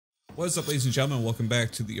What's up, ladies and gentlemen? Welcome back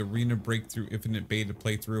to the Arena Breakthrough Infinite Beta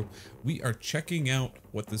playthrough. We are checking out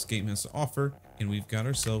what this game has to offer, and we've got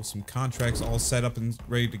ourselves some contracts all set up and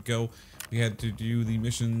ready to go. We had to do the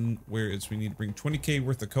mission where we need to bring 20k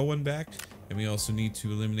worth of Cohen back, and we also need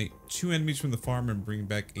to eliminate 2 enemies from the farm and bring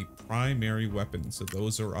back a primary weapon. So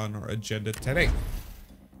those are on our agenda today.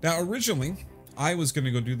 Now, originally, I was going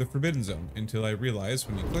to go do the Forbidden Zone until I realized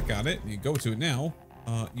when you click on it, and you go to it now,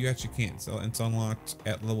 you actually can't. So it's unlocked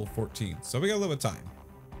at level 14. So we got a little bit of time.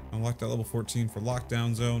 Unlocked at level 14 for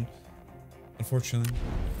Lockdown Zone. Unfortunately,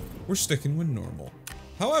 we're sticking with normal.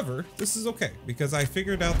 However, this is okay because I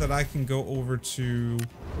figured out that I can go over to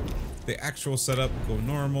the actual setup, go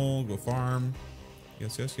normal, go farm.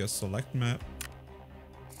 Yes, select map.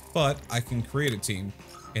 But I can create a team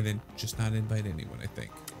and then just not invite anyone, I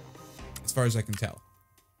think. As far as I can tell.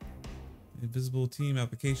 Invisible team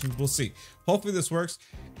applications, we'll see. Hopefully this works.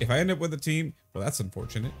 If I end up with a team, well, that's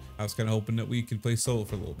unfortunate. I was kind of hoping that we could play solo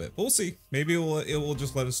for a little bit. But we'll see. Maybe it will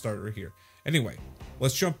just let us start right here. Anyway,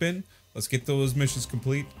 let's jump in. Let's get those missions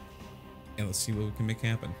complete. And let's see what we can make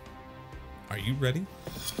happen. Are you ready?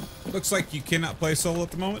 Looks like you cannot play solo at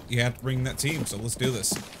the moment. You have to bring that team, so let's do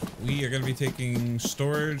this. We are going to be taking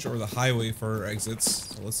storage or the highway for our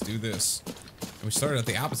exits. So let's do this. And we started at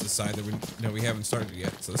the opposite side that we haven't started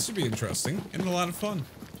yet. So this should be interesting and a lot of fun.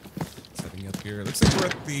 Setting up here. Looks like we're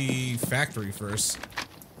at the factory first.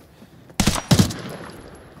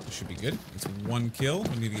 This should be good. It's 1 kill.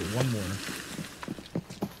 We need to get 1 more.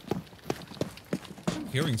 I'm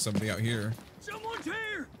hearing somebody out here. Someone's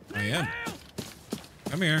here! I am.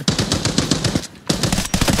 Come here.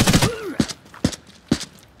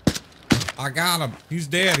 I got him. He's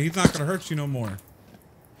dead. He's not gonna hurt you no more.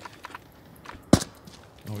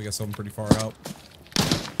 Oh, we got something pretty far out.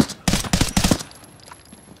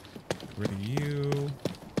 Get rid of you.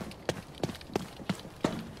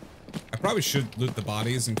 I probably should loot the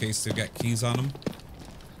bodies in case they've got keys on them.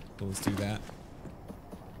 So let's do that.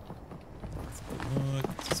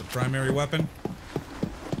 It's a primary weapon.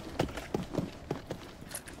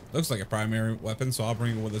 Looks like a primary weapon, so I'll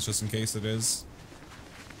bring it with us just in case it is.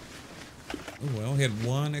 Oh, I only had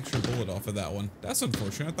 1 extra bullet off of that one. That's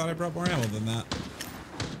unfortunate. I thought I brought more ammo than that.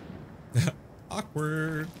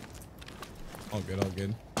 Awkward. All good, all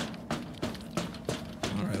good.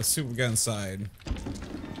 Alright, let's see what we got inside.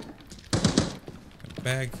 Got a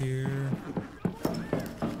bag here.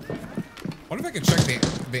 What if I could check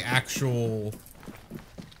the actual...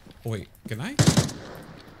 Oh, wait, can I? You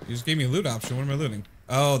just gave me a loot option. What am I looting?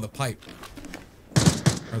 Oh, the pipe.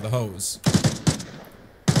 Or the hose.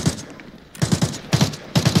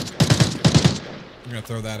 I'm gonna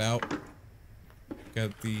throw that out.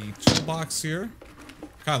 Got the toolbox here.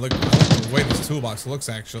 God, look, I like the way this toolbox looks,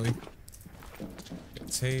 actually. Got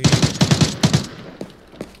tape.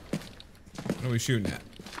 What are we shooting at?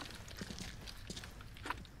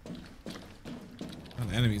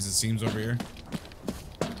 Not enemies, it seems, over here.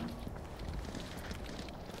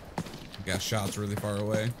 Got shots really far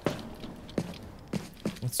away.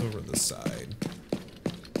 What's over this side?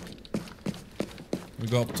 We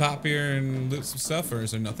go up top here and loot some stuff, or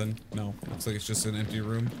is there nothing? No, looks like it's just an empty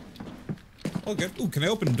room. Oh, good. Ooh, can I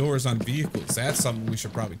open doors on vehicles? That's something we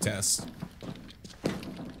should probably test.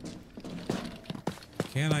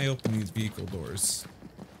 Can I open these vehicle doors?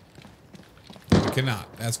 I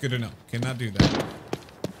cannot. That's good to know. Cannot do that.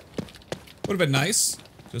 Would have been nice,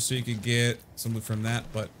 just so you could get some loot from that,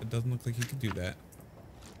 but it doesn't look like you can do that.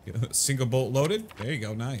 Single bolt loaded. There you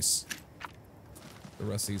go. Nice. The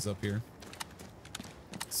rest of these up here.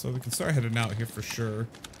 So we can start heading out here for sure.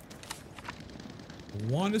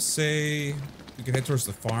 I want to say we can head towards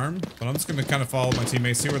the farm, but I'm just going to kind of follow my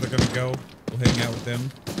teammates, see where they're going to go. We'll hang out with them.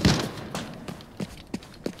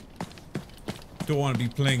 Don't want to be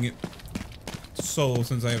playing it solo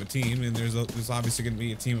since I have a team, and there's obviously going to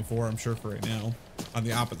be a team of 4, I'm sure, for right now, on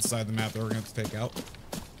the opposite side of the map that we're going to have to take out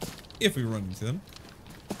if we run into them.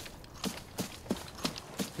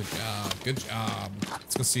 Good job, good job.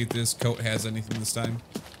 Let's go see if this coat has anything this time.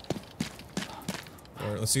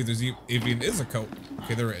 Or let's see if there's even is a coat.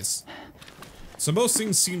 Okay, there is. So most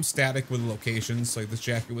things seem static with locations. Like this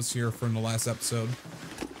jacket was here from the last episode.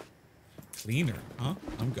 Cleaner, huh?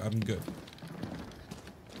 I'm good.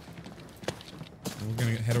 And we're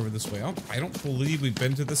gonna head over this way. I don't believe we've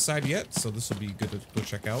been to this side yet, so this will be good to go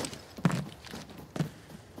check out.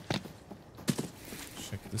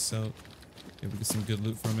 Check this out. Maybe we get some good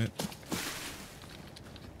loot from it.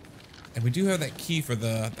 And we do have that key for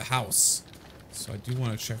the house. So I do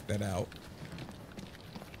want to check that out.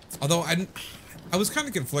 Although I was kind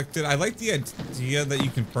of conflicted. I like the idea that you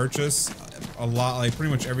can purchase a lot, like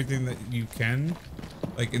pretty much everything that you can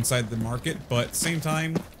like inside the market, but at the same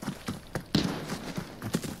time,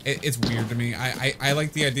 it's weird to me. I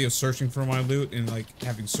like the idea of searching for my loot and like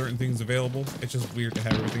having certain things available. It's just weird to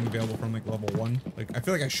have everything available from like level 1. Like I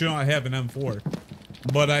feel like I should not have an M4,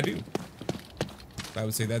 but I do. I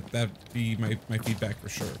would say that'd be my feedback for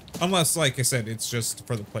sure. Unless, like I said, it's just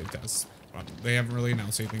for the playtest. They haven't really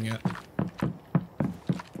announced anything yet.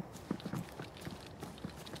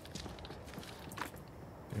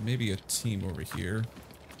 There may be a team over here.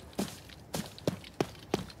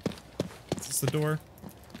 Is this the door?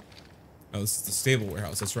 Oh, this is the stable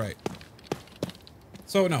warehouse. That's right.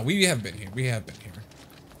 So no, we have been here. We have been here.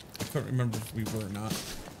 I couldn't remember if we were or not.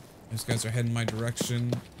 These guys are heading my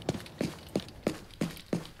direction.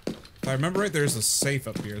 If I remember right, there's a safe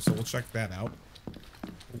up here, so we'll check that out.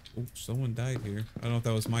 Oh, someone died here. I don't know if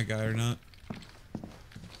that was my guy or not.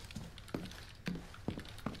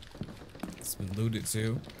 It's been looted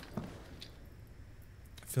too.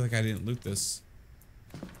 I feel like I didn't loot this.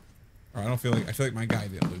 Or I feel like my guy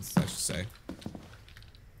didn't loot this, I should say.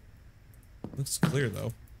 Looks clear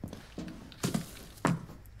though.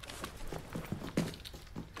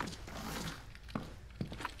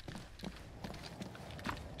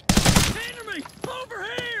 Enemy over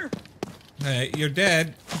here! Hey, you're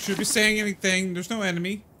dead. You shouldn't be saying anything. There's no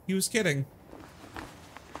enemy. He was kidding.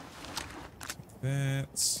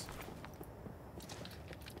 That's...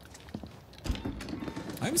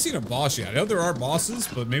 I haven't seen a boss yet. I know there are bosses,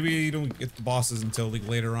 but maybe you don't get the bosses until like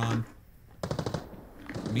later on.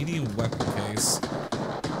 Medium weapon case.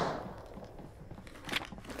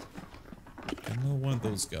 Another one of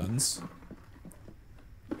those guns.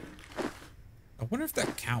 I wonder if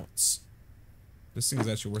that counts. This thing is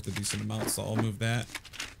actually worth a decent amount, so I'll move that.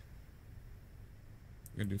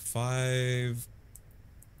 We're gonna do 5.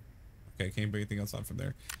 Okay, can't bring anything else on from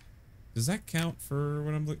there. Does that count for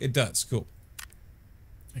what I'm looking? It does. Cool.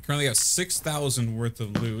 I currently have 6,000 worth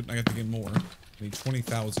of loot. I got to get more. I need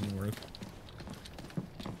 20,000 worth.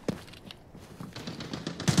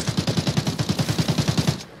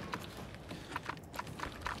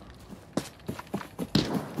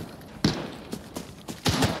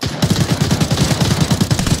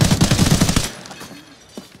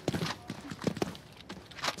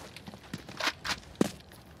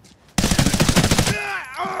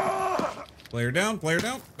 Player down, player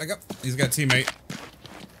down. Back up. He's got a teammate.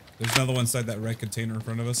 There's another one inside that red container in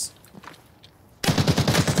front of us.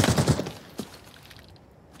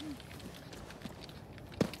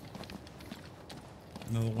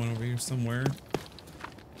 Another one over here somewhere.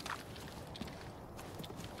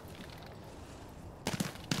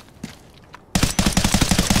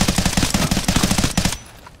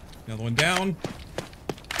 Another one down.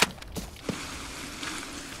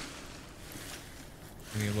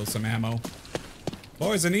 I need a little some ammo.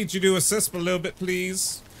 Boys, I need you to assist a little bit,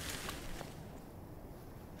 please.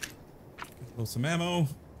 Some ammo.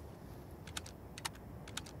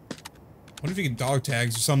 Wonder if you can dog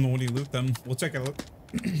tags or something when you loot them. We'll check it out.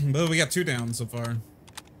 But we got 2 down so far.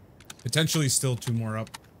 Potentially still 2 more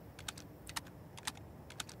up.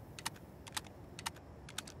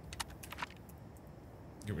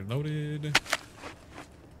 Get reloaded.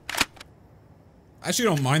 I actually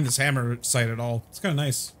don't mind this hammer sight at all. It's kind of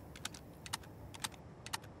nice.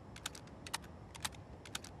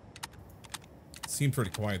 Seemed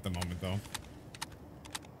pretty quiet at the moment though.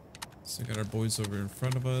 So we got our boys over in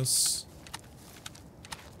front of us.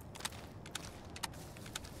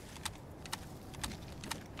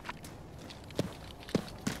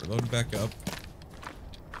 We're loading back up.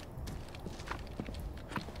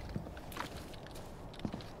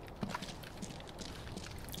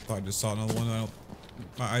 Thought I just saw another one.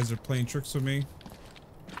 My eyes are playing tricks with me.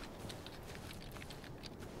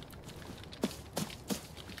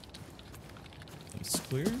 It's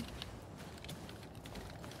clear.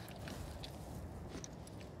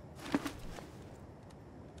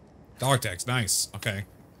 Dog tags, nice. Okay.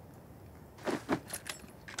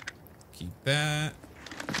 Keep that.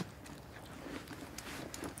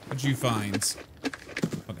 What'd you find?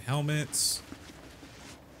 On the helmets.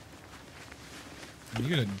 You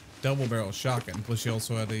get a double barrel shotgun, plus you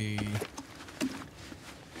also had a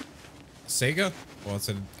Sega? Well, it's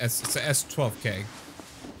an S12K.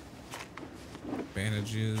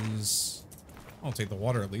 Bandages. I'll take the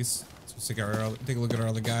water at least. So let's take a look at our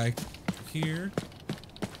other guy here.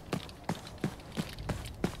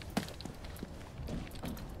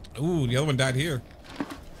 Ooh, the other one died here.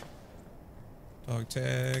 Dog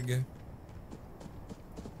tag.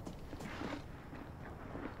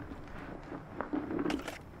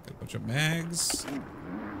 Got a bunch of mags.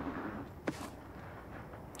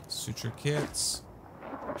 Suture kits.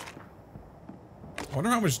 I wonder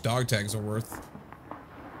how much dog tags are worth.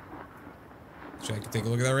 Actually, I can take a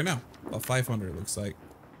look at that right now. About 500 it looks like.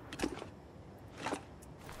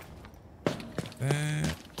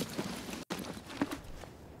 That.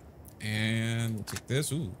 And we'll take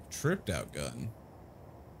this. Ooh, tripped out gun.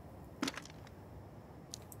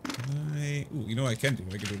 Ooh, you know what I can do?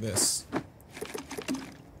 I can do this.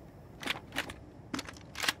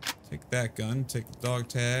 Take that gun, take the dog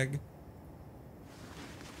tag.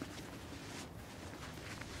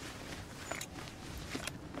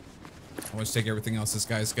 I want to take everything else this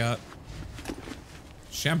guy's got.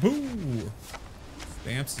 Shampoo!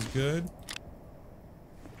 Stamps is good.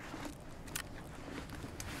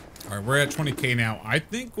 Alright, we're at 20k now. I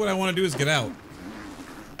think what I want to do is get out.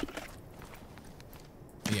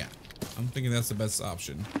 Yeah, I'm thinking that's the best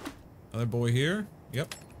option. Another boy here.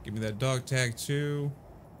 Yep. Give me that dog tag too.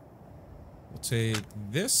 We'll take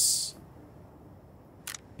this.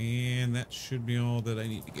 And that should be all that I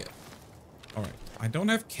need to get. Alright. I don't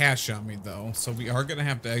have cash on me though, so we are going to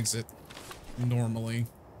have to exit normally.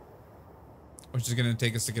 Which is going to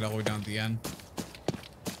take us to get all the way down to the end.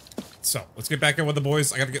 So, let's get back in with the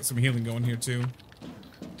boys. I got to get some healing going here too.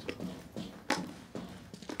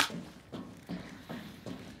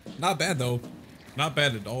 Not bad though. Not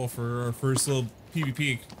bad at all for our first little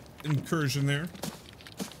PvP incursion there.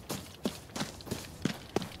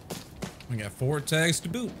 We got 4 tags to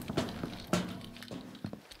boot.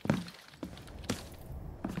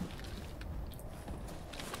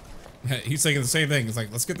 He's thinking the same thing. He's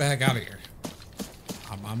like, let's get the heck out of here.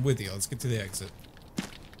 I'm with you. Let's get to the exit.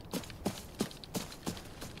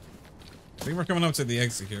 I think we're coming up to the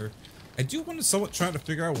exit here. I do want to somewhat try to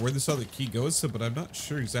figure out where this other key goes to, but I'm not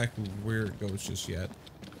sure exactly where it goes just yet.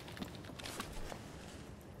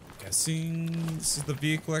 Guessing this is the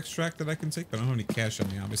vehicle extract that I can take, but I don't have any cash on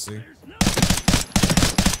me, obviously.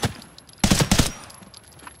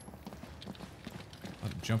 I'll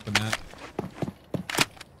jump in that.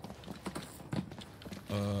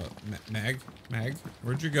 Mag,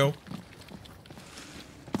 where'd you go?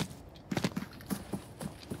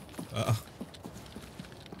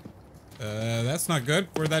 That's not good.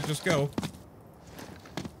 Where'd that just go?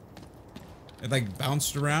 It like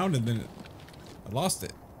bounced around and then I lost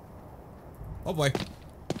it. Oh boy.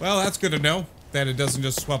 Well, that's good to know that it doesn't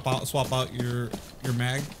just swap out your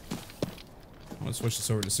mag. I'm gonna switch this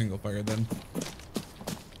over to single fire then.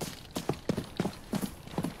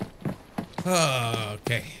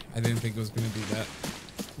 Okay. I didn't think it was gonna do that.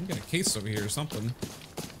 I'm got a case over here or something.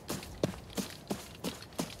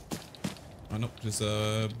 Oh nope, just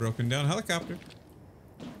a broken down helicopter.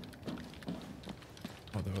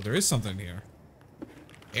 Oh, there is something here.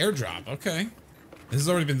 Airdrop, okay. This has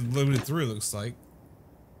already been loaded through, looks like.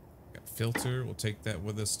 Got filter, we'll take that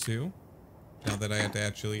with us too. Now that I have to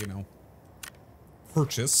actually, you know,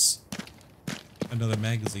 purchase another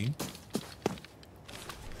magazine.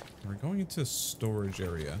 We're going into a storage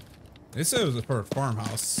area. It said it was for a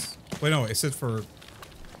farmhouse. Wait, no, it said for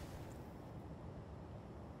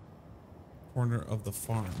corner of the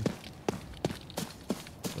farm.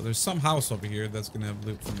 So there's some house over here that's gonna have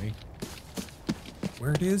loot for me.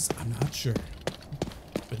 Where it is, I'm not sure.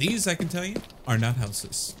 But these, I can tell you, are not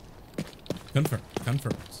houses. Confirmed.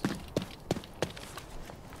 Confirmed.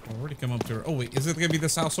 I've already come up to her. Oh wait, is it gonna be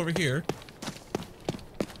this house over here?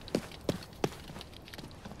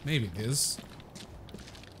 Maybe it is.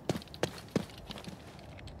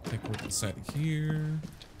 Take a look inside of here.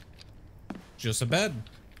 Just a bed.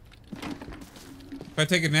 If I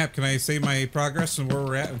take a nap, can I save my progress and where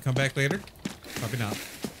we're at and come back later? Probably not.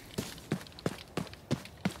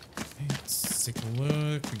 Okay, let's take a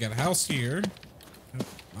look. We got a house here. Oh,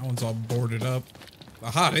 that one's all boarded up.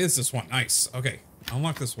 Aha, it is this one. Nice. Okay,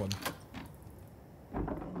 unlock this one.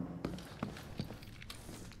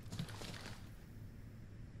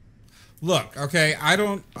 Look, okay, I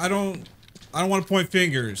don't want to point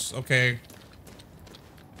fingers, okay?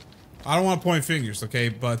 I don't want to point fingers, okay?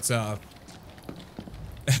 But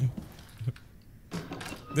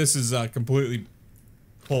this is completely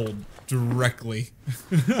pulled directly.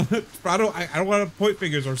 I don't want to point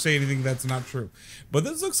fingers or say anything that's not true. But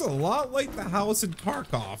this looks a lot like the house in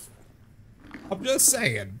Tarkov. I'm just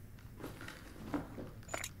saying.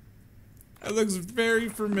 It looks very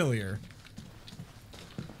familiar.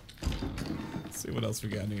 Let's see what else we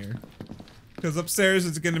got in here. Because upstairs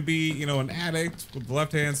it's gonna be, you know, an attic with the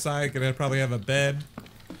left-hand side. Gonna probably have a bed.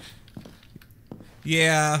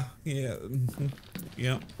 Yeah.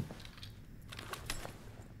 Yep.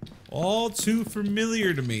 All too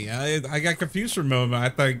familiar to me. I got confused for a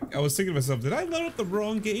moment. I was thinking to myself, did I load up the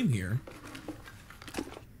wrong game here?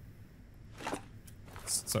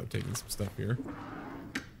 Let's start taking some stuff here.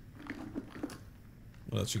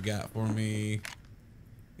 What else you got for me?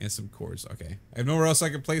 And some cores. Okay. I have nowhere else I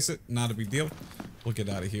can place it. Not a big deal. We'll get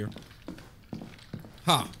out of here.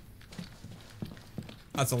 Ha. Huh.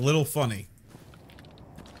 That's a little funny.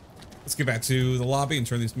 Let's get back to the lobby and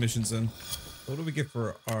turn these missions in. What do we get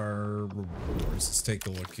for our rewards? Let's take a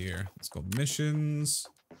look here. Let's go missions.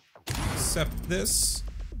 Accept this.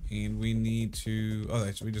 And we need to... Oh,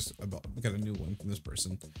 actually, we got a new one from this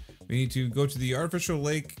person. We need to go to the artificial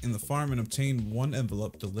lake in the farm and obtain one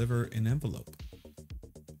envelope. Deliver an envelope.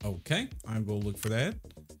 Okay, I'm going to look for that.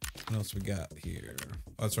 What else we got here?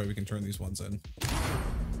 Oh, that's right, we can turn these ones in.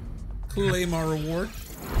 Claim our reward.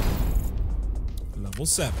 Level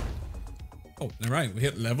 7. Oh, alright, we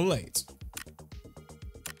hit level 8.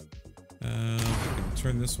 We can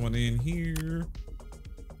turn this one in here.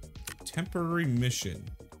 Temporary mission.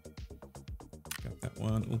 Got that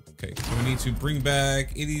one. Okay, so we need to bring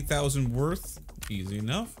back 80,000 worth. Easy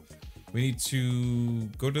enough. We need to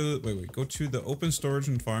go to go to the open storage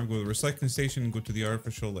and farm, go to the recycling station, and go to the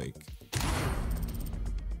artificial lake.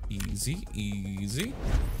 Easy, easy.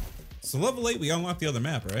 So level 8, we unlocked the other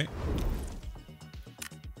map, right?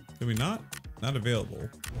 Did we not? Not available.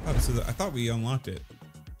 I thought we unlocked it.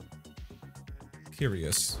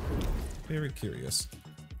 Curious. Very curious.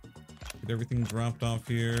 Get everything dropped off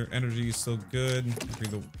here. Energy is still good.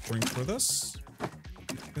 Bring the drink with us.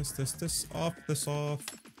 This off, this off.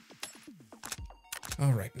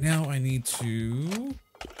 Alright, now I need to...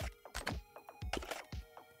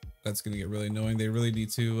 That's gonna get really annoying. They really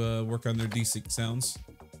need to work on their desync sounds.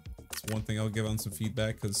 That's one thing I'll give on some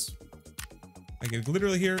feedback, because I could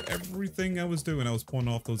literally hear everything I was doing. I was pulling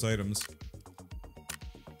off those items.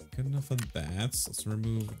 Good enough of that. Let's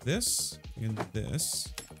remove this and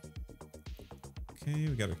this. Okay,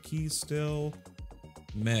 we got our keys still.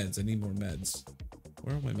 Meds. I need more meds.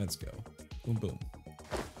 Where will my meds go? Boom, boom.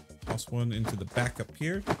 Toss one into the backup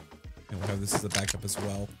here. And we'll have this as a backup as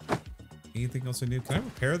well. Anything else I need? Can I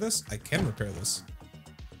repair this? I can repair this.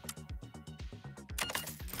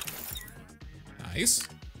 Nice.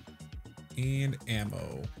 And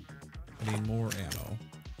ammo. I need more ammo.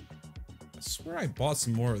 I swear I bought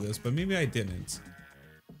some more of this, but maybe I didn't.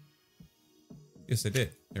 Yes, I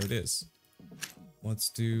did. There it is. Let's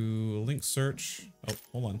do a link search. Oh,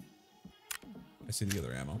 hold on. I see the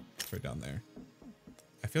other ammo. It's right down there.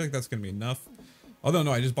 I feel like that's going to be enough. Although,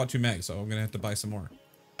 no, I just bought 2 mags, so I'm going to have to buy some more.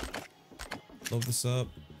 Load this up.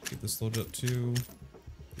 Get this loaded up too.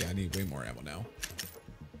 Yeah, I need way more ammo now.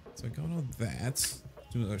 So I got all that.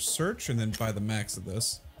 Do another search and then buy the max of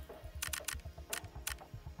this.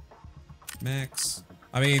 Max.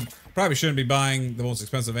 I mean, probably shouldn't be buying the most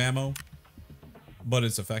expensive ammo, but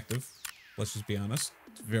it's effective. Let's just be honest.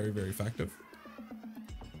 It's very, very effective.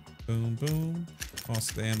 Boom, boom.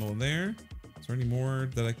 Toss the ammo in there. Is there any more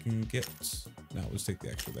that I can get? No, let's take the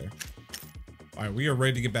extra there. Alright, we are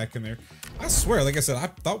ready to get back in there. I swear, like I said, I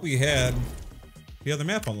thought we had the other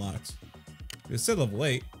map unlocked. It said level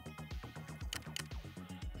 8.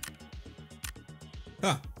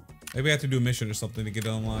 Huh. Maybe I have to do a mission or something to get it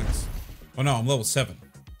unlocked. Oh no, I'm level 7.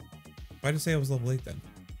 Why did I say I was level 8 then?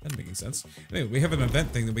 That doesn't make any sense. Anyway, we have an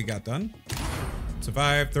event thing that we got done.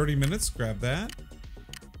 Survive 30 minutes. Grab that.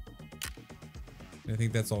 I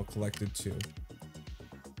think that's all collected too.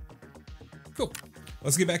 Cool.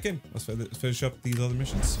 Let's get back in. Let's finish up these other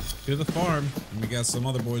missions. To the farm. And we got some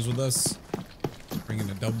other boys with us. Bringing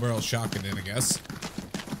a double barrel shotgun in, I guess.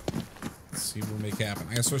 Let's see what we make happen.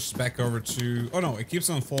 I gotta switch this back over to... Oh no, it keeps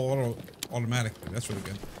on full auto automatically. That's really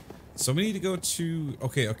good. So we need to go to...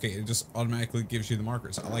 Okay, it just automatically gives you the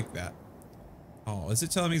markers. I like that. Oh, is it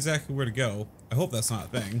telling me exactly where to go? I hope that's not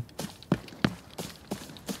a thing.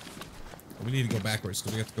 We need to go backwards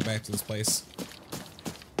because we have to go back to this place.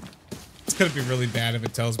 It's gonna be really bad if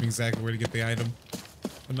it tells me exactly where to get the item.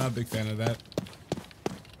 I'm not a big fan of that.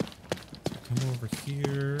 So come over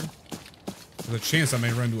here. There's a chance I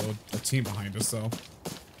may run into a team behind us, though.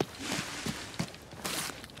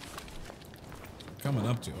 Coming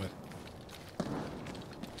up to it.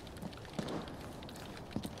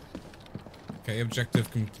 Okay, objective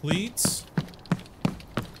complete.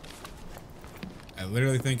 I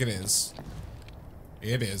literally think it is.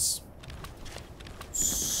 It is.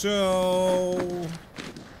 So...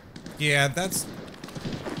 Yeah, that's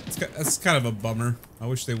kind of a bummer. I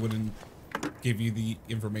wish they wouldn't give you the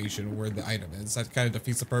information where the item is. That kind of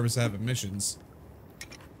defeats the purpose of having missions.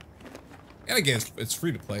 And I guess it's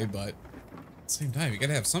free to play, but at the same time, you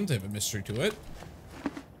gotta have some type of mystery to it.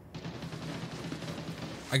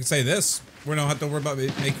 I can say this. We don't have to worry about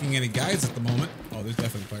making any guides at the moment. Oh, there's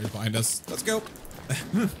definitely players behind us. Let's go.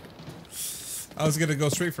 I was gonna go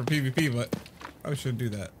straight for PvP, but I shouldn't do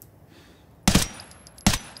that.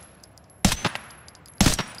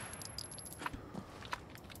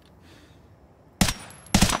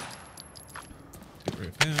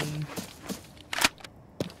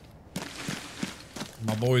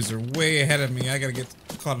 boys are way ahead of me. I gotta get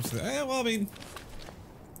caught up to the. Well, I mean,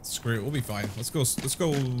 screw it. We'll be fine. Let's go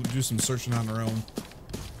do some searching on our own.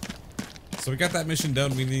 So we got that mission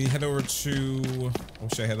done. We need to head over to. I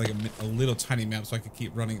wish I had like a little tiny map so I could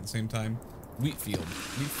keep running at the same time.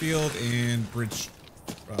 Wheatfield and bridge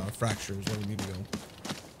fracture is where we need to go.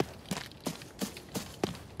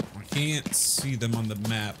 I can't see them on the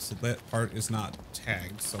map, so that part is not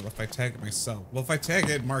tagged. So if I tag it myself, well, if I tag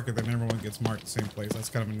it, mark it, then everyone gets marked the same place. That's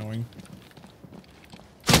kind of annoying.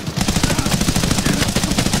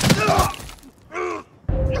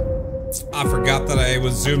 I forgot that I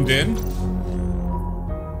was zoomed in.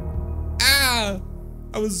 Ah!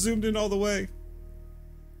 I was zoomed in all the way.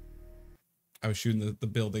 I was shooting the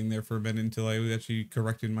building there for a minute until I actually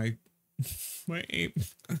corrected my my aim.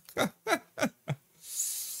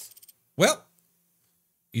 Well,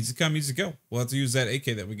 easy come, easy go. We'll have to use that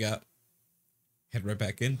AK that we got. Head right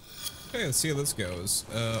back in. Okay, let's see how this goes.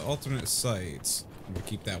 Alternate sites. I'm gonna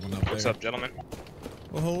keep that one up there. What's up, gentlemen?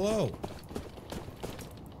 Well, hello.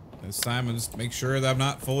 This time I'll just make sure that I'm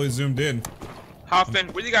not fully zoomed in.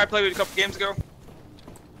 Halfman, were you guy I played with a couple games ago?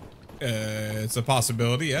 It's a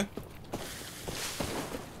possibility, yeah.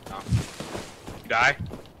 Oh. You die?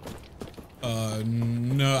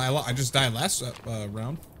 No, I just died last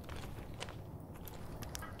round.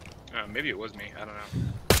 Maybe it was me. I don't know.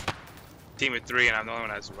 Team of 3, and I'm the only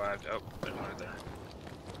one that survived. Oh, there's one right there.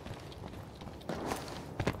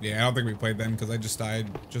 Yeah, I don't think we played then because I just died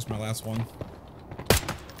just my last one.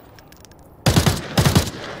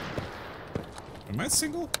 Am I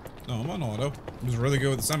single? No, I'm on auto. I was really good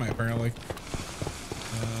with the semi apparently.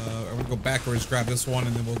 I'm gonna go backwards, grab this one,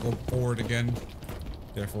 and then we'll go forward again.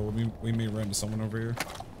 Careful, we may run into someone over here.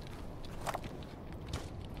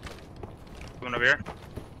 Coming over here.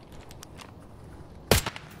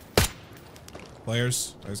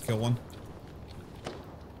 Players, I just killed one.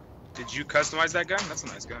 Did you customize that gun? That's a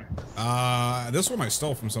nice gun. This one I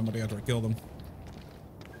stole from somebody after I killed him.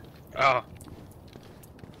 Oh.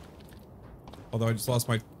 Although I just lost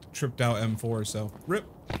my tripped out M4, so rip.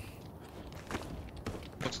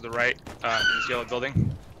 Look to the right, in this yellow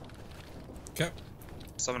building. Okay.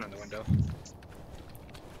 Someone in the window.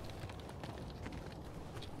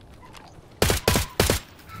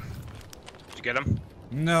 Did you get him?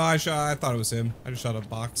 No, I thought it was him. I just shot a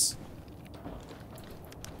box.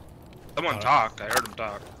 Someone talked. I heard him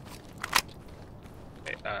talk.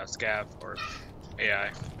 Scav or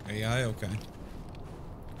AI. AI, okay.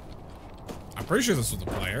 I'm pretty sure this was a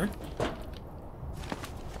player.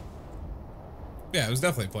 Yeah, it was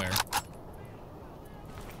definitely a player.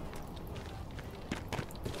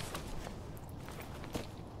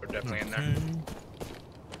 We're definitely in there.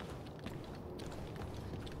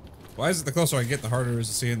 Why is it the closer I get, the harder it is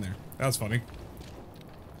to see in there? That's funny.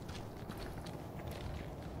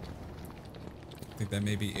 I think that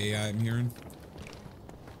may be AI I'm hearing.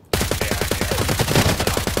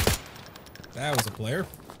 That was a player.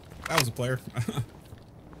 That was a player.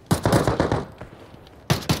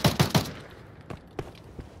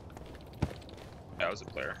 That was a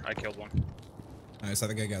player. I killed one. Nice, I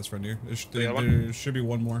think I got his friend here. There one? should be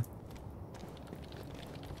one more.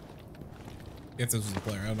 If this was a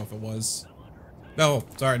player, I don't know if it was. No,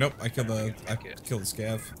 sorry, nope. I killed the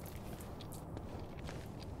scav.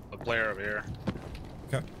 A player over here.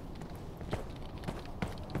 Okay.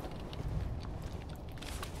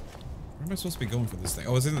 Where am I supposed to be going for this thing?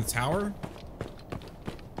 Oh, is it in the tower?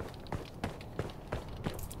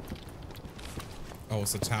 Oh,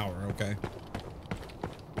 it's the tower. Okay.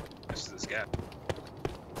 This is this guy.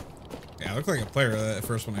 Yeah, it looked like a player at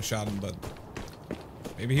first when I shot him, but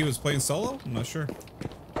maybe he was playing solo? I'm not sure.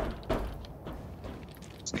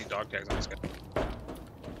 Just need dog tags on this guy.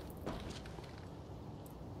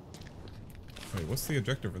 Wait, what's the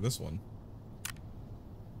objective for this one?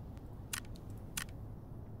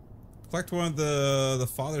 Collect one of the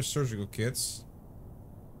father's surgical kits.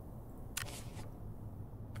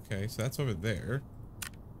 Okay, so that's over there.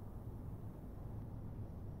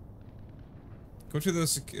 Go to the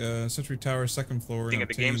Century Tower, second floor. Think of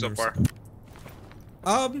the game so far.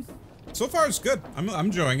 So far it's good. I'm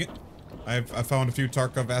enjoying it. I found a few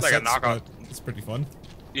Tarkov assets. Like a knockoff. But it's pretty fun.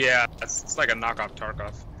 Yeah, it's like a knockoff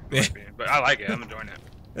Tarkov. Yeah. But I like it. I'm enjoying it.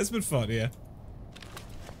 It's been fun, yeah.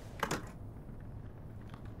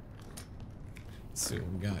 Let's see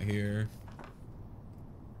what we got here.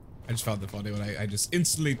 I just found it funny when I just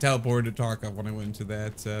instantly teleported to Tarkov when I went into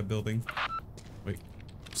that building. Wait,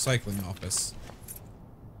 cycling office.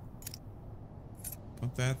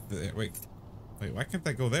 Put that there. Wait, why can't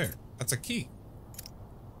that go there? That's a key.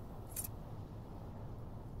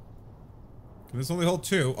 Can this only hold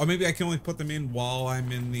 2? Or maybe I can only put them in while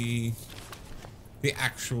I'm in the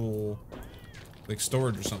actual, like,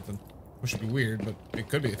 storage or something. Which would be weird, but it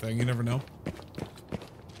could be a thing. You never know.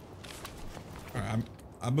 Alright,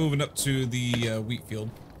 I'm moving up to the wheat field.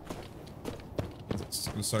 It's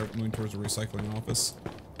gonna start moving towards the recycling office.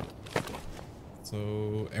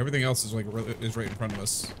 So everything else is like is right in front of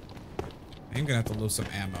us. I'm gonna have to load some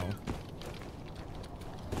ammo.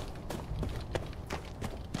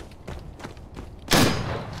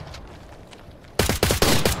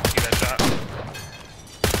 Get that shot.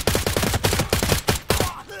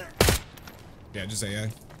 Yeah, just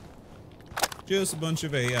AI. Just a bunch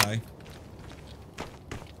of AI.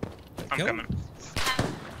 I'm Kill? coming.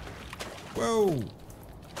 Whoa!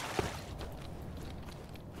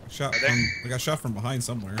 Shot from, I got shot from behind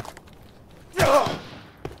somewhere.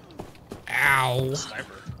 Ow!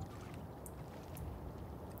 Sniper.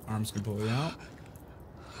 Arms completely out.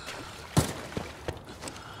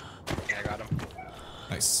 Yeah, I got him.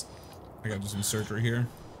 Nice. I gotta do some surgery here.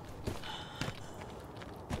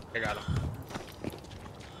 I got him.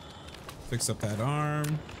 Fix up that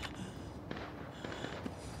arm.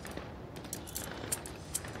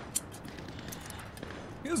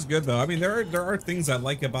 It was good though. I mean, there are things I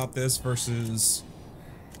like about this versus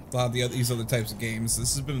a lot of these other types of games.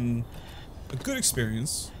 This has been a good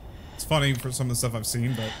experience. It's funny for some of the stuff I've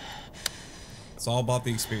seen, but it's all about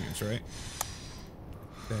the experience, right?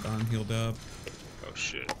 That arm healed up. Oh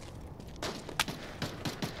shit.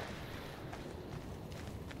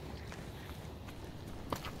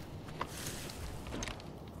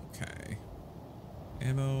 Okay.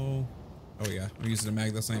 Ammo. Oh yeah, I'm using a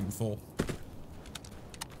mag that's not even full.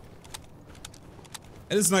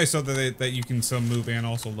 It is nice though that you can still move and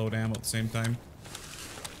also load ammo at the same time.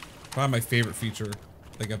 Probably my favorite feature,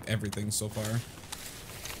 like, of everything so far.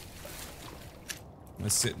 I'm gonna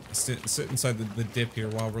sit inside the dip here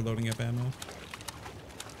while we're loading up ammo.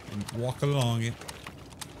 And walk along it.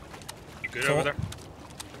 You good So, over there?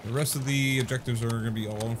 the rest of the objectives are gonna be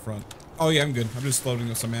all in front. Oh yeah, I'm good. I'm just loading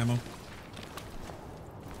up some ammo.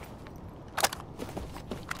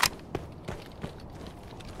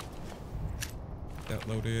 That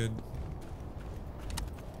loaded.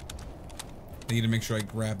 I need to make sure I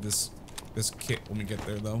grab this kit when we get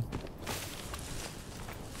there though.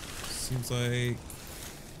 Seems like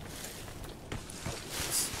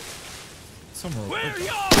somewhere. Where Okay.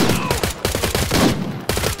 y'all?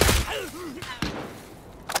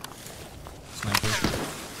 Sniper.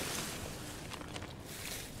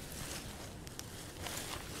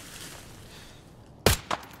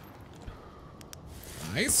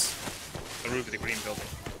 Nice. The roof of the green building.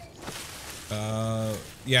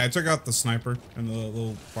 Yeah, I took out the sniper in the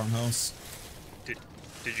little farmhouse.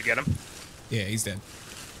 Did you get him? Yeah, he's dead.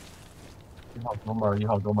 1号哥们儿，1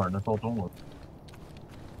号哥们儿，能说中文。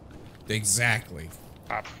 Exactly.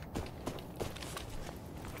 Pop.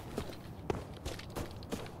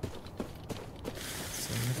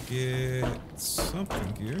 So I have to get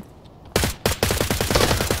something here.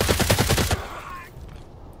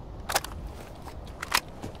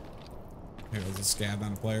 Here, there's a scab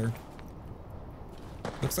on a player.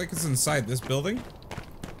 Looks like it's inside this building.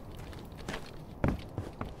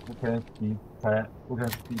 不可以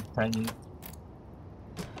speak Chinese.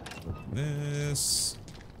 This.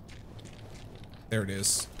 There it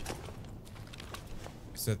is.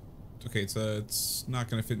 Is that okay? It's not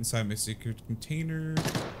gonna fit inside my secret container.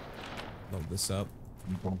 Load this up.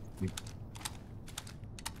 You don't speak.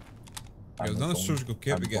 There's another surgical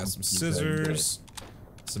kit. We got some scissors,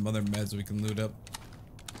 some other meds we can loot up.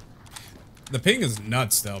 The ping is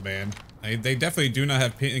nuts, though, man. They definitely do not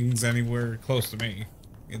have pings anywhere close to me.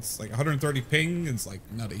 It's like 130 ping. It's like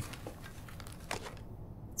nutty.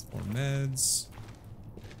 It's more meds.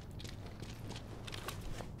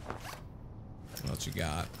 What else you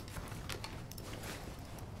got?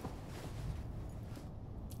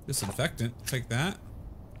 Disinfectant. Take that.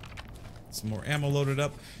 Some more ammo loaded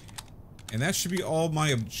up. And that should be all my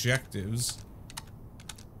objectives.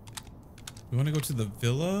 We want to go to the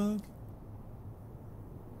villa?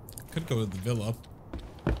 Could go to the villa.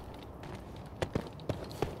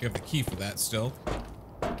 You have the key for that still.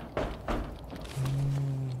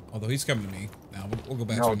 Although he's coming to me. Now we'll go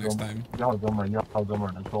back to it next time. 1号哥们儿，1号哥们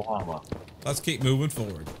儿，能说话吗？ Let's keep moving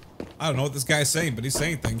forward. I don't know what this guy's saying, but he's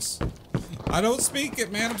saying things. I don't speak it,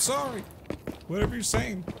 man. I'm sorry. Whatever you're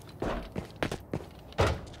saying.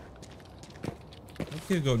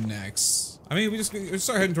 Okay, go next. I mean, we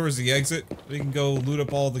start heading towards the exit. We can go loot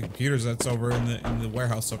up all the computers that's over in the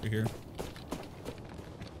warehouse over here.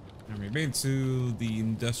 And we made it to the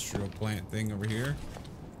industrial plant thing over here.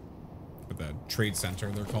 Put the trade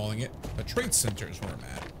center, they're calling it. The trade center is where I'm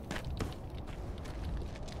at.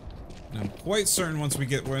 And I'm quite certain when we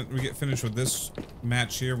get finished with this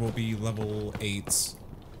match here, we'll be level 8.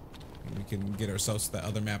 And we can get ourselves to that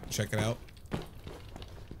other map and check it out.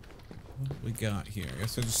 What do we got here? I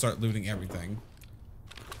guess I'll just start looting everything.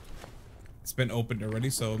 It's been opened already,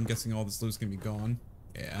 so I'm guessing all this loot's gonna be gone.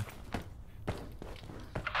 Yeah.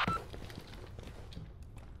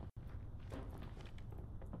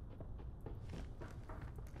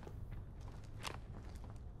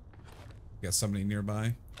 Got somebody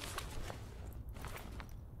nearby.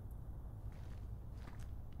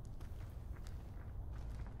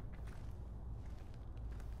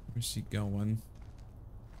 Where's she going?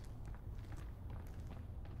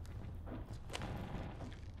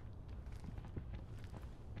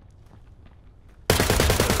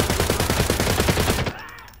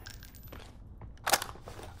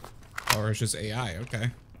 Or it's just AI, okay.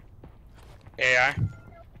 AI.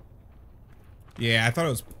 Yeah, I thought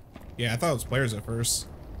it was players at first.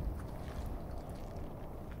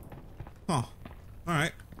 Huh.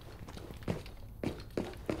 Alright.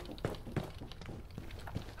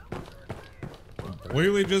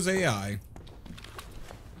 Clearly just AI.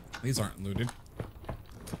 These aren't looted.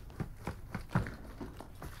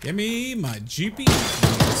 Give me my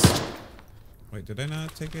GPS. Wait, did I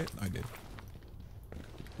not take it? I did.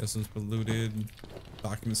 This one's been looted.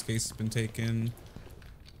 Documents case has been taken.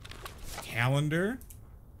 Calendar.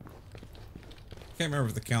 Can't remember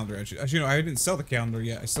if the calendar actually, no, I didn't sell the calendar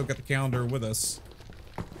yet. I still got the calendar with us.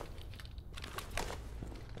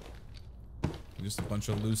 Just a bunch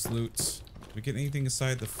of loose loot. Did we get anything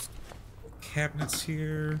inside the cabinets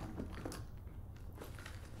here?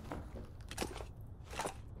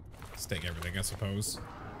 Let's take everything, I suppose.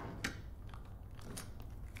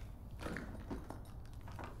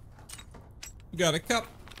 We got a cup.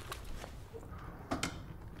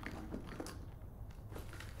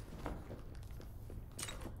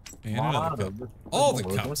 And another cup. All the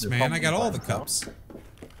cups, man. I got all the cups.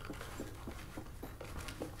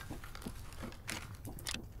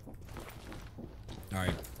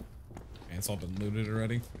 Alright. And it's all been looted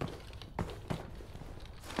already.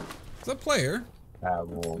 Is that player? Yeah,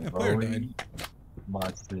 player died.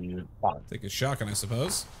 Take a shotgun, I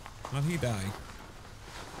suppose. How'd he die?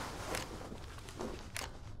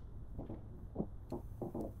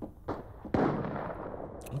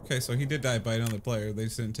 Okay, so he did die by another player. They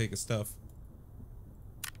just didn't take his stuff.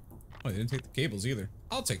 Oh, they didn't take the cables either.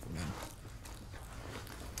 I'll take them then.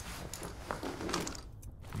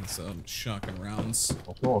 And some shotgun rounds.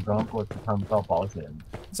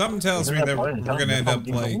 Something tells me that we're gonna end up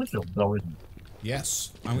like...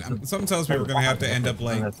 Yes. Something tells me we're gonna have to end up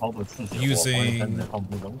like using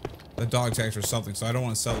the dog tags or something, so I don't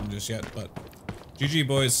want to sell them just yet, but GG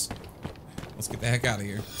boys. Let's get the heck out of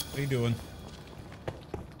here. What are you doing?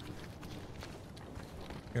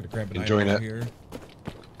 Gotta grab an item out here.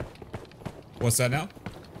 What's that now?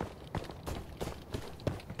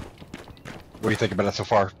 What do you think about it so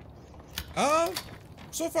far?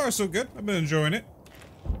 So far so good. I've been enjoying it.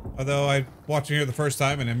 Although I watched it here the first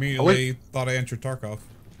time and immediately thought I entered Tarkov.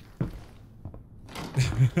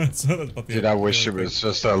 So that's about the Dude, I wish it was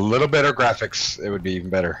just a little better graphics. It would be even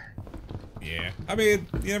better. Yeah. I mean,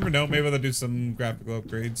 you never know. Maybe they'll do some graphical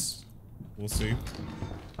upgrades. We'll see.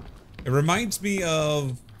 It reminds me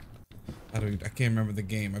of... I can't remember the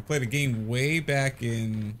game. I played a game way back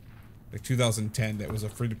in like 2010 that was a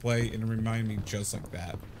free-to-play, and it reminded me just like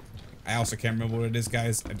that. I also can't remember what it is,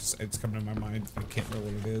 guys. It's coming to my mind. I can't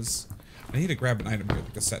remember what it is. I need to grab an item here,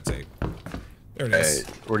 the cassette tape. There it is.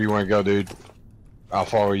 Hey, where do you want to go, dude? I'll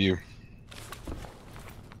follow you.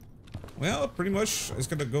 Well, pretty much, I was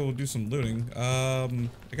gonna go do some looting.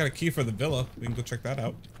 I got a key for the villa. We can go check that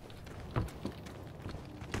out.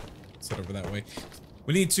 Let's head over that way.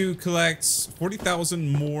 We need to collect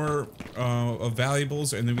 40,000 more of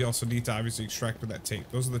valuables, and then we also need to obviously extract that tape.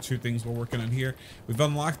 Those are the two things we're working on here. We've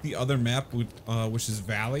unlocked the other map, which is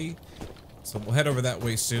Valley, so we'll head over that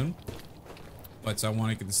way soon. But I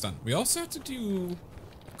want to get this done. We also have to do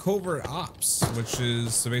covert ops, which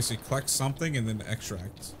is to basically collect something and then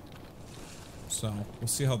extract. So we'll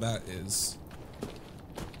see how that is.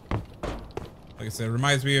 Like I said, it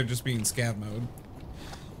reminds me of just being scav mode.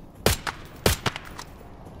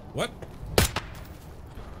 What?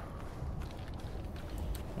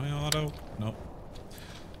 My auto? Nope.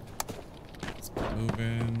 Let's keep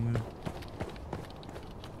moving. I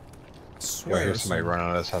swear. I hear somebody running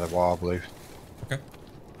on this side of the wall, I believe. Okay.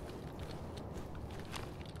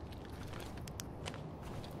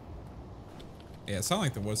 Yeah, it sounded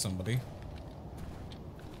like there was somebody.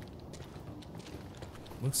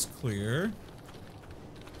 Looks clear.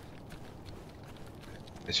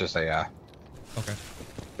 It's just a, Okay.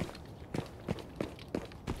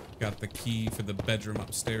 Got the key for the bedroom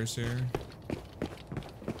upstairs here.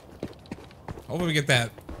 Hopefully we get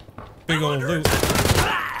that big old loot.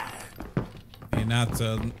 And not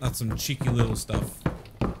some cheeky little stuff.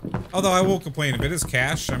 Although I won't complain if it is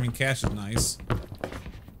cash. I mean, cash is nice.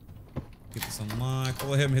 Get this unlocked.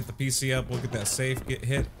 We'll let him hit the PC up. We'll get that safe get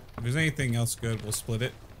hit. If there's anything else good, we'll split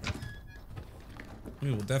it.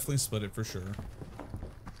 We will definitely split it for sure.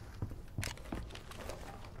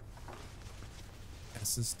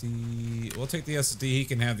 SSD. We'll take the SSD. He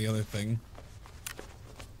can have the other thing.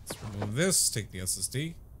 Let's remove this. Take the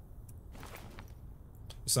SSD.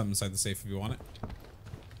 There's something inside the safe if you want it.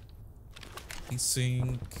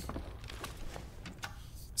 Async.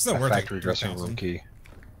 It's not worth it. factory dressing room key.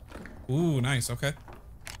 Ooh, nice. Okay.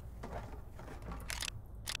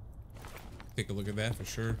 Take a look at that for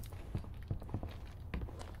sure.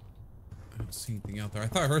 I don't see anything out there. I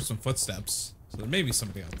thought I heard some footsteps. So there may be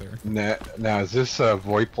somebody out there. Now, is this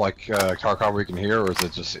VoIP like Tarkov we can hear, or is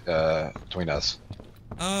it just between us?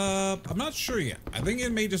 I'm not sure yet. I think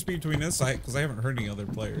it may just be between us, because I haven't heard any other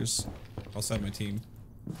players outside my team.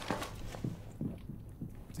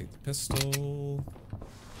 Take the pistol.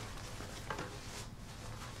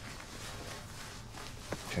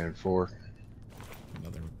 10-4.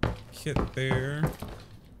 Another kit there.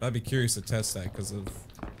 I'd be curious to test that because of.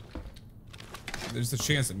 There's a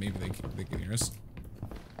chance that maybe they can hear us.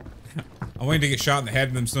 I'm waiting to get shot in the head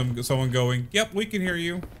and then someone going, "Yep, we can hear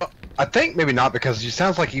you." I think maybe not, because you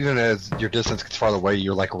sounds like even as your distance gets farther away,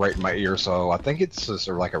 you're like right in my ear. So I think it's just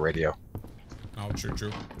sort of like a radio. Oh,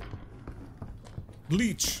 true.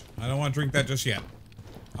 Bleach. I don't want to drink that just yet.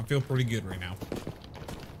 I feel pretty good right now.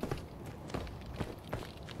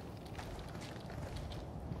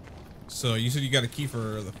 So you said you got a key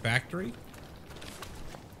for the factory?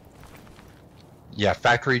 Yeah,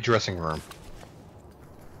 factory dressing room.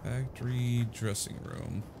 Factory dressing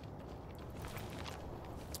room.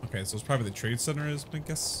 Okay, so it's probably the trade center is, I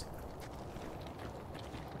guess.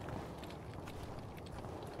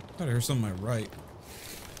 I thought I heard something on my right.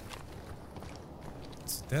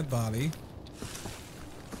 It's a dead body.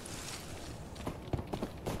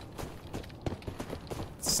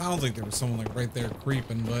 It sounds like there was someone like right there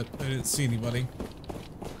creeping, but I didn't see anybody.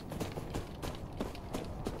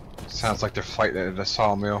 Sounds like they're fighting at a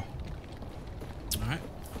sawmill. Alright.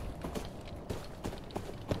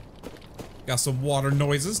 Got some water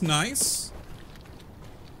noises, nice.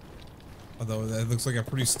 Although that looks like a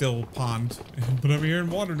pretty still pond. But I'm hearing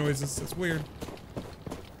water noises, that's weird.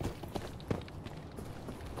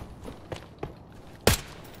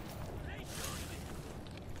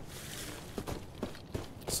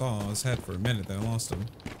 Saw his head for a minute, then I lost him.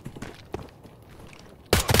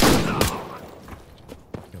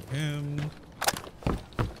 Kill him.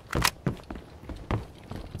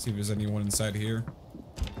 Let's see if there's anyone inside here.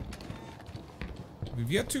 We've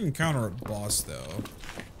yet to encounter a boss, though.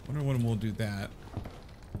 Wonder when we'll do that.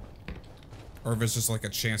 Or if it's just like a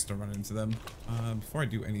chance to run into them. Before I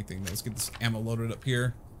do anything, let's get this ammo loaded up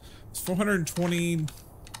here. It's 420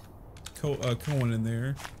 Cohen in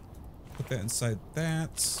there. Put that inside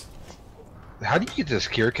that. How do you get this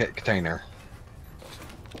secure container?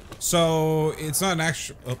 So it's not an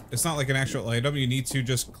actual. It's not like an actual item. You need to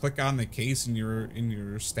just click on the case in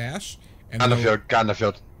your stash. And Got in the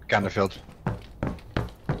field.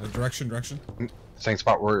 Direction. Same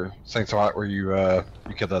spot where you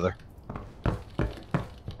you killed the other.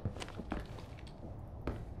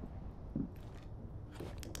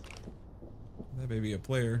 That may be a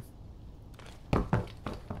player.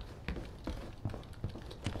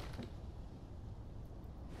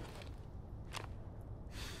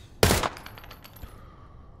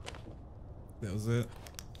 That was it.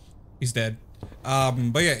 He's dead.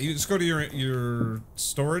 But yeah, you just go to your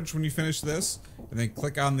storage when you finish this, and then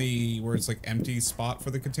click on the where it's like empty spot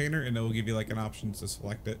for the container, and it will give you like an option to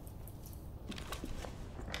select it.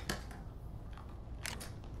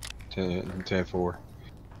 10-4.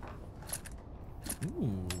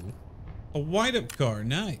 Ooh, a wind-up car,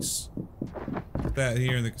 nice. Put that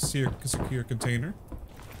here in the secure container.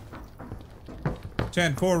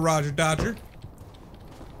 10-4, Roger Dodger.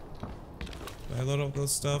 Did I load up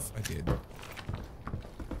those stuff? I did.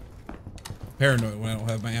 Paranoid when I don't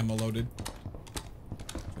have my ammo loaded.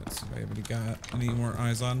 Let's see if I have any more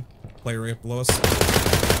eyes on. Player right below us.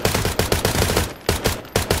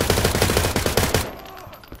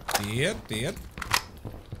 Dead.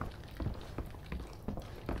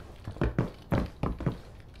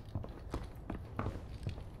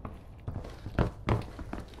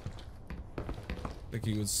 I think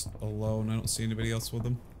he was alone. I don't see anybody else with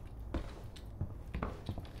him.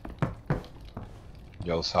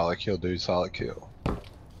 Yo, solid kill, dude. Solid kill.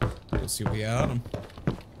 Let's see what we got on him.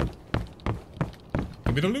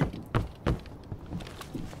 Give me the loot.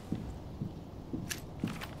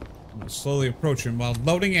 I'm gonna slowly approach him while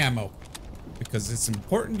loading ammo. Because it's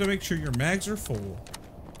important to make sure your mags are full.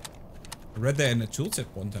 I read that in a tooltip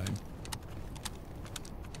one time.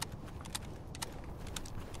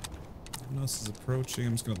 No one else is approaching.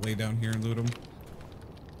 I'm just gonna lay down here and loot him.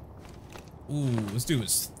 Ooh, this dude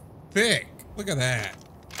is thick. Look at that.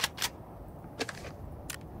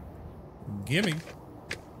 Gimme.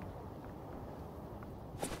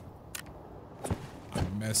 I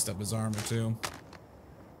messed up his armor too.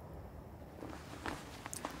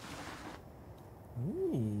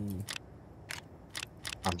 Ooh.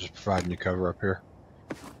 I'm just providing you cover up here.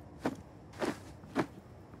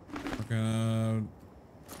 We're gonna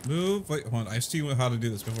move. Wait, hold on. I've seen how to do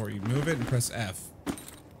this before. You move it and press F.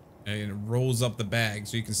 And it rolls up the bag,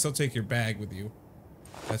 so you can still take your bag with you.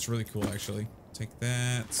 That's really cool, actually. Take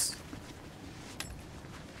that.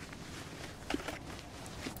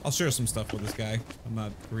 I'll share some stuff with this guy. I'm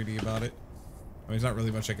not greedy about it. I mean, there's not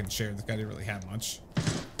really much I can share. This guy didn't really have much.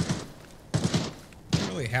 Didn't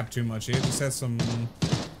really have too much. He just had some...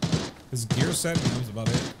 his gear set, and that was about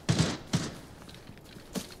it.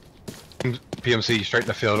 PMC straight in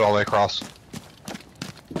the field all the way across.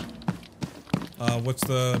 What's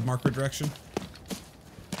the marker direction?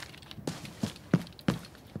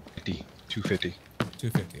 50, 250.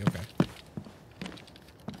 250, okay.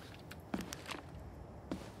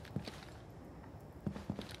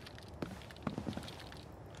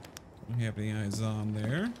 Don't have any eyes on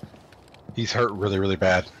there. He's hurt really, really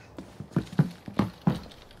bad. Do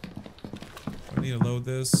I need to load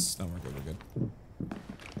this? No, we're good, we're good.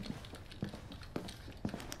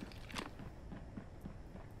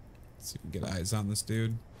 Let's see if we can get eyes on this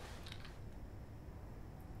dude.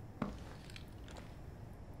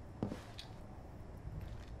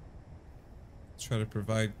 Try to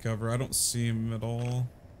provide cover. I don't see him at all.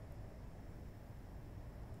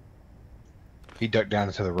 He ducked down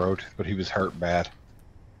into the road, but he was hurt bad.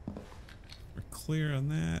 We're clear on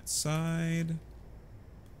that side.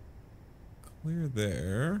 Clear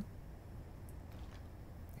there.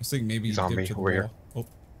 I was thinking maybe He's on me, to the over here. wall. Oh.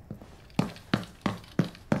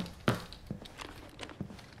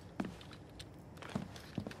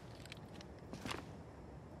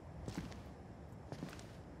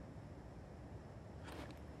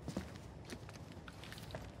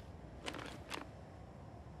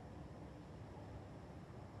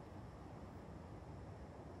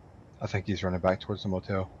 I think he's running back towards the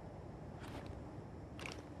motel.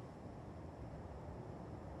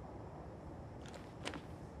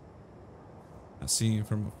 Not seeing him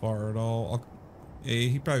from afar at all. Yeah,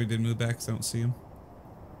 he probably did move back because I don't see him.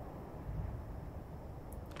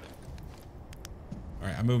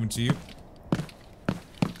 Alright, I'm moving to you.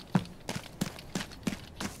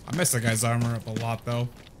 I messed that guy's armor up a lot though.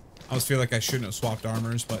 I always feel like I shouldn't have swapped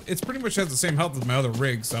armors, but it's pretty much has the same health as my other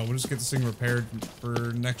rig, so we'll just get this thing repaired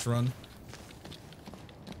for next run.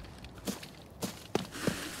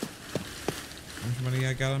 How much money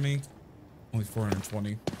I got on me? Only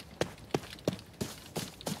 420.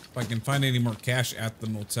 If I can find any more cash at the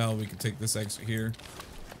motel, we can take this exit here.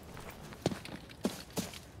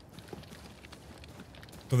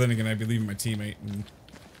 But then again, I'd be leaving my teammate, and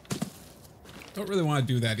don't really want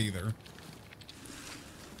to do that either.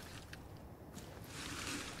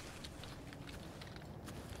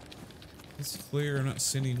 It's clear, I'm not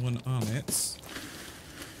seeing anyone on it.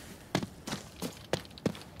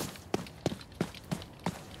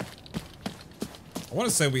 I want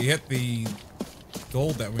to say we hit the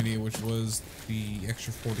gold that we need, which was the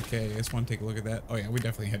extra 40k. I just want to take a look at that. Oh yeah, we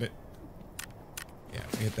definitely hit it. Yeah,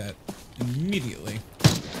 we hit that immediately.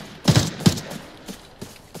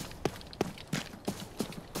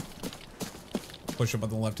 Push up on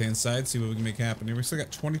the left-hand side, see what we can make happen here. We still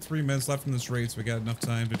got 23 minutes left in this race, so we got enough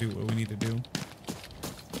time to do what we need to do.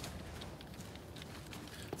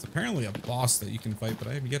 It's apparently a boss that you can fight, but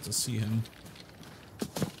I have yet to see him.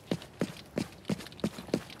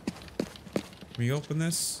 Can we open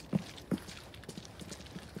this?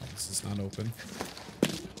 Oh, this is not open.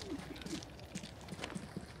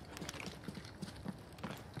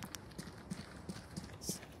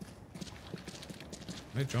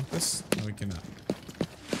 Can I jump this? No, we cannot.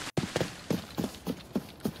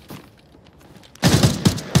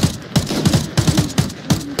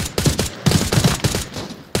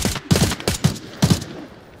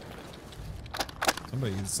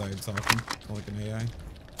 Somebody inside talking, like an AI.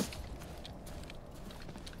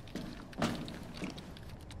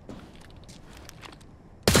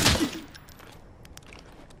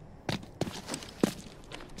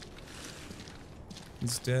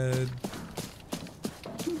 He's dead.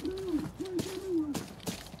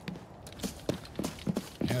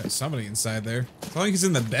 Yeah, there's somebody inside there. It's not like he's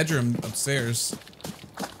in the bedroom upstairs.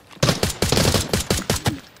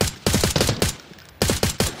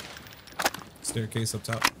 Staircase up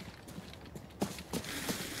top.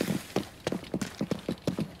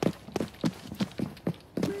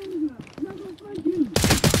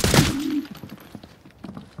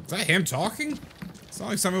 Is that him talking? It's not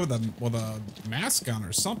like somebody with a mask on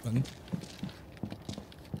or something.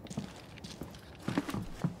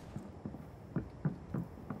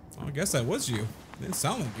 Oh, I guess that was you. It didn't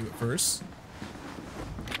sound like you at first.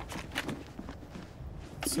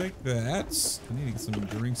 Let's take that. I need to get some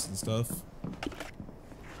drinks and stuff.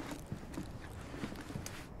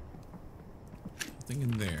 Nothing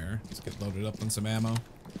in there. Let's get loaded up on some ammo.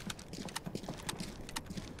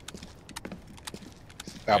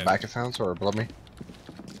 Out back it sounds or below me?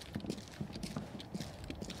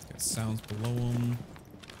 Got sounds below him.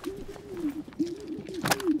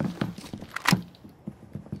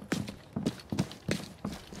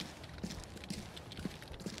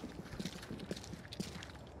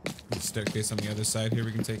 There's a staircase on the other side here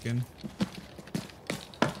we can take in.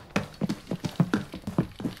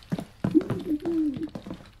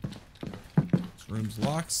 This room's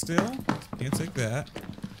locked still. Can't take that.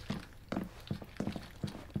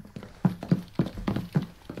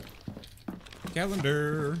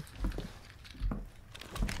 Calendar.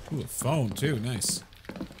 Ooh, a phone too. Nice.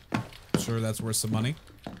 Sure, that's worth some money.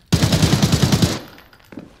 Don't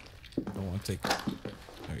want to take.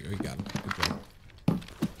 There you go. You got him. Good job.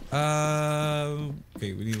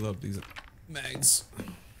 Okay, we need to load these mags.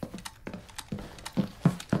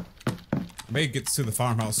 I may get to the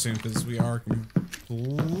farmhouse soon because we are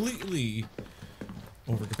completely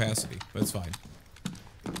over capacity, but it's fine.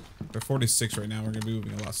 We're 46 right now. We're gonna be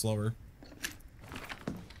moving a lot slower.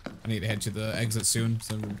 I need to head to the exit soon,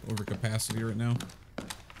 so I'm over capacity right now.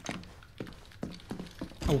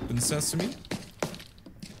 Open sesame.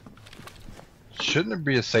 Shouldn't there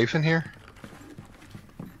be a safe in here?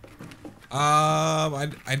 I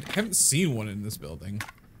haven't seen one in this building.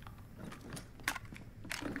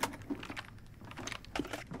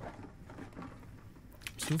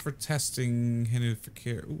 Two for testing, handed for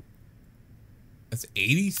care. Ooh. That's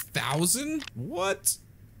 80,000? What?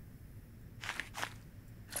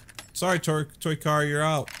 Sorry, toy car, you're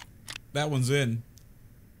out. That one's in.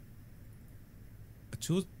 A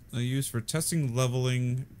tool used for testing,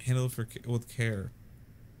 leveling, handled with care.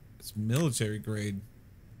 It's military grade.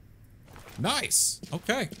 Nice.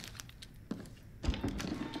 Okay. I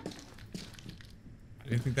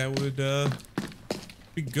didn't think that would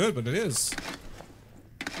be good, but it is.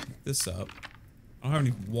 Pick this up. I don't have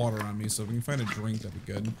any water on me, so if we can find a drink, that'd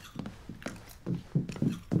be good.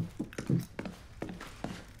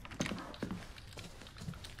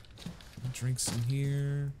 Drinks in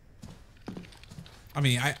here. I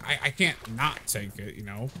mean, I can't not take it, you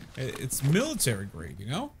know. It's military grade, you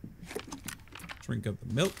know. Drink up the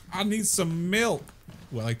milk. I need some milk.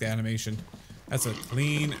 Ooh, I like the animation. That's a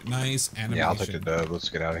clean, nice animation. Yeah, I'll take the dub. Let's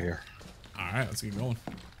get out of here. All right, let's keep going.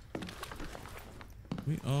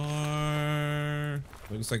 We are.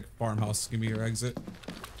 Looks like farmhouse is gonna be your exit.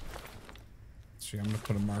 Actually, I'm gonna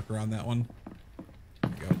put a marker on that one.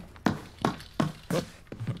 There we go. Oh,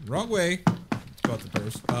 wrong way. Let's go out the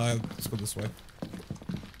doors. Let's go this way.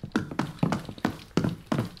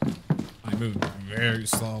 I moved very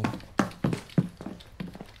slow.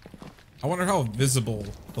 I wonder how visible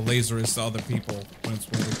the laser is to other people when it's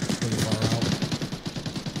really far out.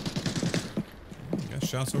 Got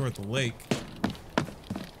shots over at the lake.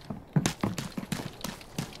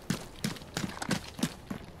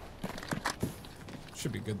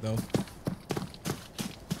 Should be good though.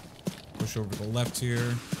 Push over to the left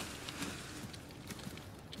here.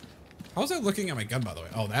 How was I looking at my gun, by the way?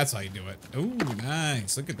 Oh, that's how you do it. Ooh,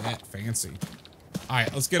 nice. Look at that. Fancy.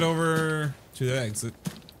 Alright, let's get over to the exit.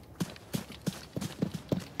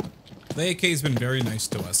 The AK's been very nice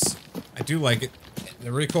to us. I do like it.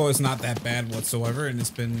 The recoil is not that bad whatsoever, and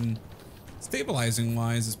it's been stabilizing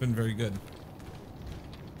wise, it's been very good.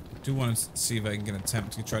 I do want to see if I can get an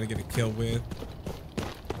attempt to try to get a kill with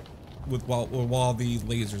while the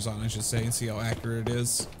laser's on, I should say, and see how accurate it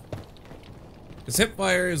is. Because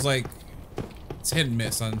hipfire is like, it's hit and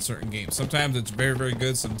miss on certain games. Sometimes it's very, very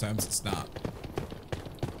good, sometimes it's not.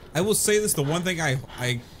 I will say this, the one thing I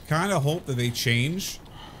kind of hope that they change,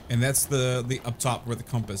 and that's the up top where the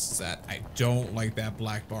compass is at. I don't like that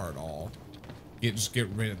black bar at all. Just get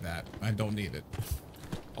rid of that. I don't need it.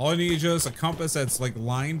 All I need is just a compass that's like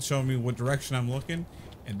lined, showing me what direction I'm looking,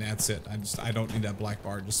 and that's it. I don't need that black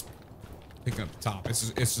bar. Just picking up the top.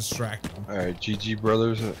 It's distracting. All right, GG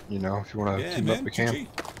brothers. You know, if you want to team up, we can.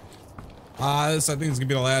 GG. This I think is gonna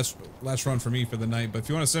be the last run for me for the night. But if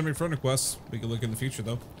you want to send me friend requests, we can look in the future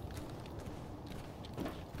though.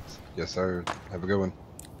 Yes, sir. Have a good one.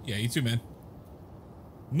 Yeah, you too, man.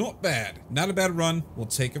 Not bad. Not a bad run. We'll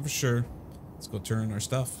take it for sure. Let's go turn in our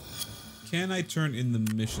stuff. Can I turn in the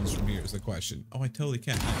missions from here is the question. Oh, I totally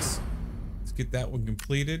can. Nice. Let's get that one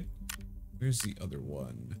completed. Where's the other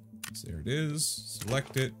one? So there it is.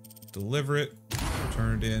 Select it. Deliver it.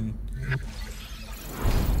 Turn it in.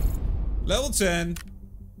 Level 10.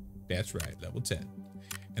 That's right. Level 10.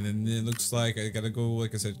 And then it looks like I gotta go,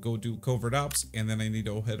 like I said, go do covert ops. And then I need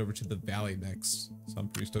to head over to the valley next. So I'm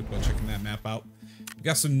pretty stoked about checking that map out. We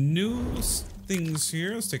got some new things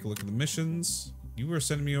here. Let's take a look at the missions. You are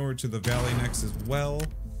sending me over to the valley next as well.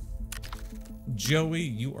 Joey,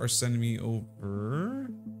 you are sending me over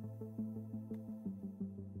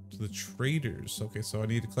to the traders. Okay, so I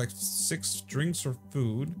need to collect 6 drinks or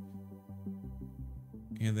food.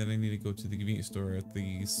 And then I need to go to the convenience store at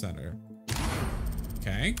the center.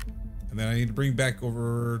 Okay. And then I need to bring back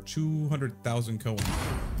over 200,000 coin.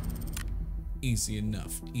 Easy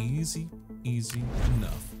enough. Easy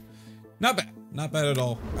enough. Not bad. Not bad at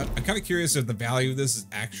all. I'm kind of curious if the value of this is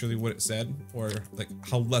actually what it said, or like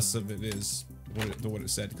how less of it is what it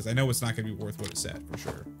said, because I know it's not going to be worth what it said for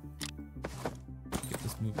sure. Get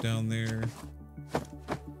this moved down there.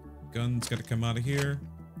 Gun's got to come out of here.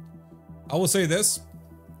 I will say this: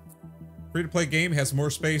 free-to-play game has more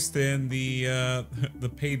space than the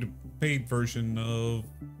paid version of,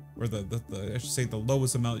 or the I should say the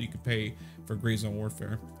lowest amount you can pay for Gray Zone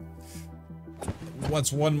Warfare.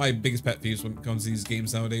 What's one of my biggest pet peeves when it comes to these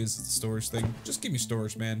games nowadays is the storage thing. Just give me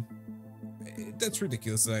storage, man. That's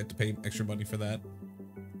ridiculous that I have to pay extra money for that.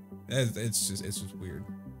 It's just weird.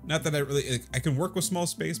 Not that I can work with small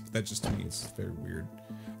space, but that just to me is very weird.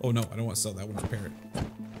 Oh no, I don't want to sell that one. Repair it.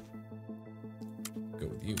 Go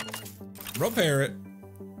with you. Repair it.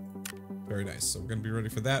 Very nice. So we're gonna be ready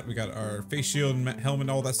for that. We got our face shield and helmet,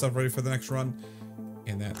 all that stuff ready for the next run,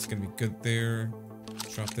 and that's gonna be good there.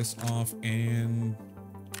 Drop this off and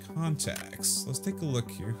contacts. Let's take a look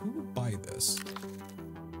here. Who would buy this?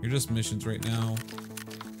 You're just missions right now.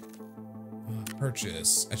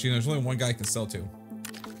 Purchase. Actually, there's only one guy I can sell to.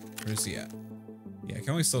 Where's he at? Yeah, I can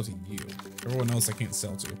only sell to you. Everyone else I can't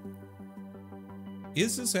sell to.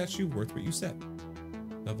 Is this actually worth what you said?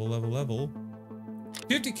 Level.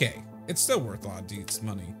 50k. It's still worth a lot of decent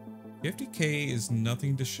money. 50k is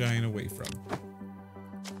nothing to shine away from.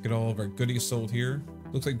 Get all of our goodies sold here.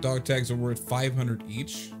 Looks like dog tags are worth 500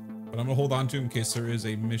 each, but I'm gonna hold on to them in case there is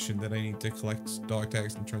a mission that I need to collect dog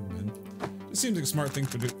tags and turn them in. It seems like a smart thing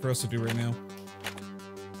for us to do right now.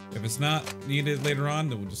 If it's not needed later on,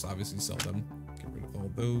 then we'll just obviously sell them. Get rid of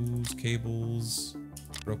all those cables,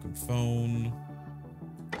 broken phone,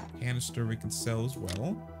 canister we can sell as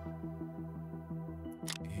well.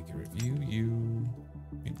 And get rid of you,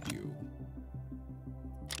 and you,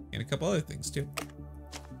 and a couple other things too.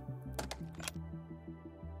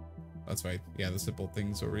 That's right. Yeah, the simple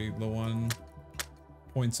thing's already low on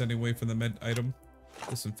points anyway for the med item.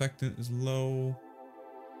 Disinfectant is low.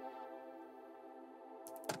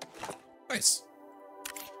 Nice.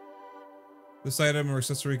 This item or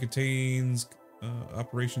accessory contains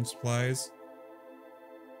operation supplies.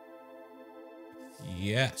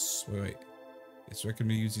 Yes. Wait. It's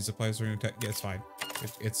recommended to use these supplies during attack. Yeah, it's fine.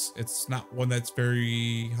 It's not one that's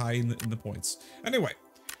very high in the points. Anyway.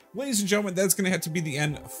 Ladies and gentlemen, that's going to have to be the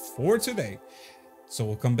end for today. So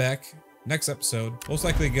we'll come back next episode. Most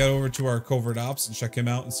likely get over to our covert ops and check him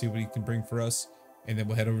out and see what he can bring for us. And then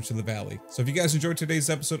we'll head over to the valley. So if you guys enjoyed today's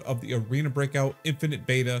episode of the Arena Breakout Infinite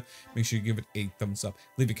Beta, make sure you give it a thumbs up.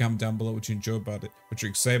 Leave a comment down below what you enjoyed about it, what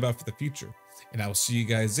you're excited about for the future. And I will see you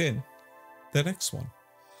guys in the next one.